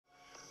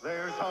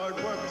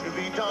to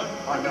be done,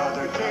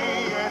 another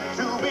day yet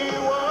to be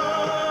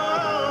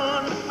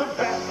won. The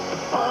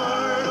best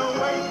part of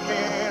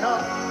waking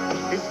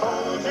up is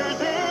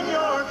Folgers in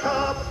your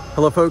cup.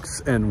 Hello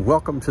folks, and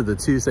welcome to the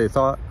Tuesday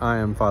Thought. I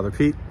am Father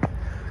Pete.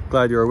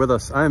 Glad you are with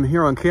us. I am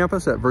here on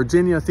campus at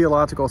Virginia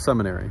Theological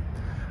Seminary.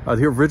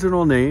 The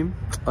original name,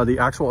 the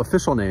actual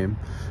official name,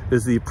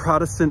 is the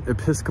Protestant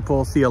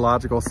Episcopal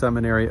Theological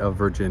Seminary of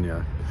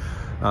Virginia.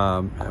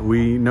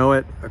 We know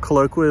it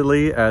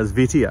colloquially as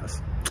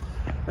VTS.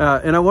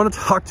 And I want to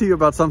talk to you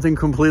about something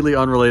completely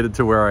unrelated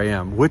to where I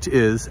am, which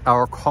is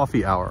our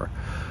coffee hour.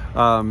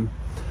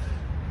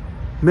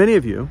 Many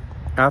of you,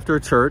 after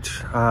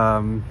church,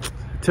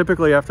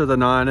 typically after the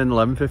 9 and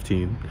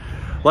 11:15,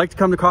 like to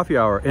come to coffee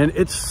hour. And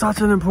it's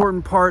such an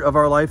important part of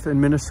our life and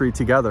ministry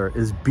together,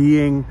 is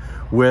being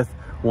with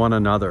one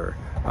another.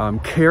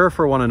 Care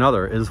for one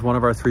another is one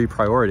of our 3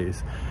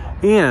 priorities.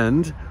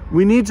 And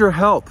we need your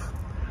help.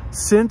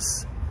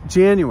 Since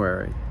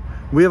January,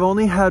 we have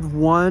only had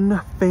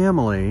one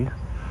family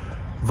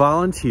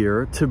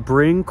volunteer to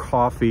bring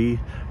coffee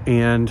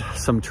and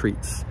some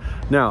treats.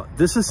 Now,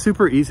 this is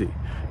super easy.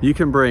 You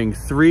can bring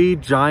 3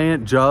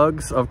 giant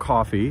jugs of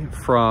coffee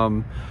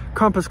from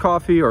Compass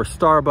Coffee or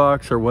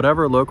Starbucks or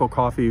whatever local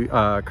coffee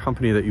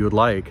company that you would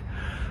like,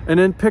 and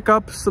then pick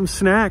up some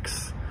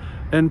snacks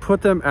and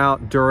put them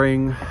out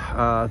during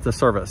the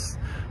service,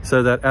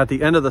 so that at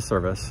the end of the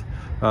service,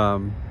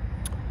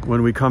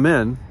 when we come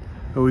in,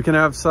 we can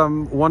have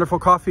some wonderful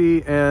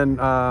coffee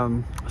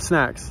and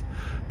snacks.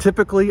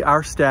 Typically,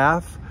 our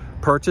staff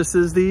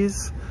purchases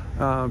these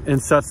and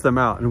sets them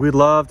out, and we'd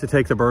love to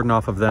take the burden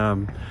off of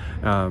them.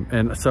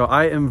 And so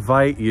I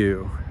invite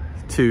you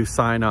to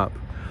sign up.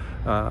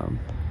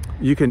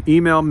 You can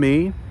email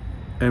me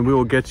and we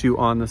will get you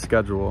on the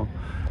schedule.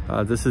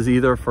 This is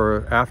either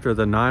for after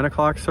the 9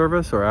 o'clock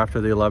service or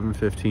after the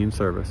 11:15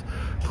 service.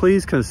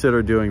 Please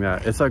consider doing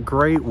that. It's a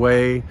great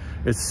way.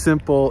 It's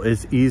simple,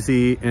 it's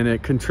easy, and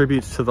it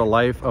contributes to the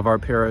life of our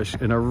parish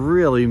in a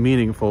really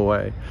meaningful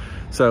way.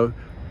 So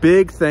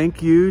big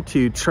thank you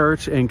to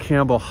Church and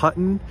Campbell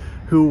Hutton,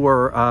 who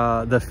were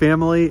the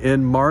family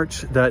in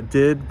March that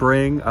did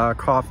bring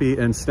coffee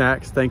and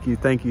snacks. Thank you,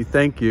 thank you,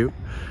 thank you.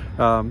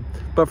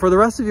 But for the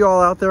rest of you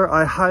all out there,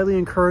 I highly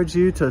encourage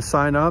you to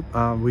sign up.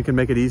 We can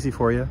make it easy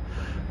for you.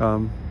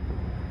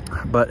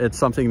 But it's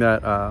something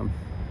that,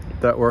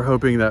 that we're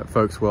hoping that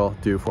folks will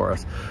do for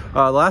us.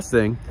 Last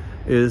thing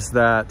is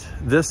that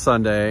this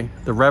Sunday,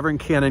 the Reverend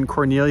Canon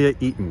Cornelia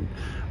Eaton,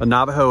 a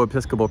Navajo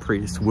Episcopal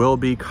priest, will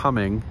be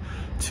coming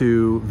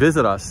to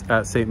visit us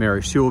at St.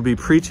 Mary's. She will be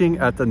preaching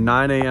at the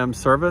 9 a.m.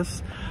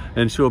 service,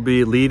 and she will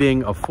be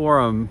leading a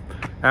forum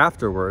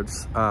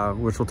afterwards,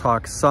 which will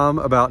talk some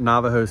about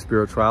Navajo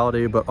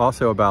spirituality, but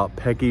also about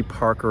Peggy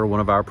Parker, one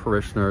of our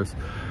parishioners,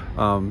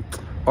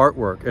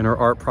 artwork and her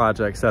art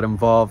projects that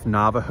involve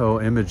Navajo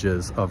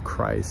images of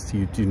Christ.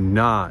 You do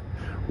not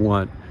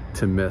want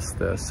to miss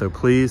this. So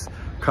please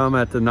come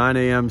at the 9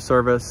 a.m.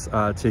 service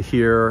to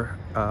hear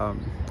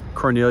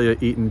Cornelia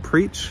Eaton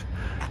preach,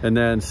 and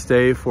then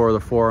stay for the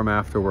forum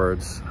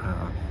afterwards.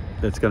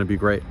 It's going to be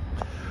great.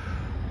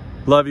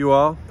 Love you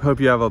all. Hope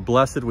you have a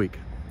blessed week.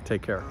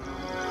 Take care.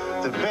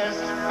 The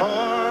best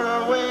part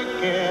of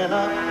waking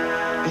up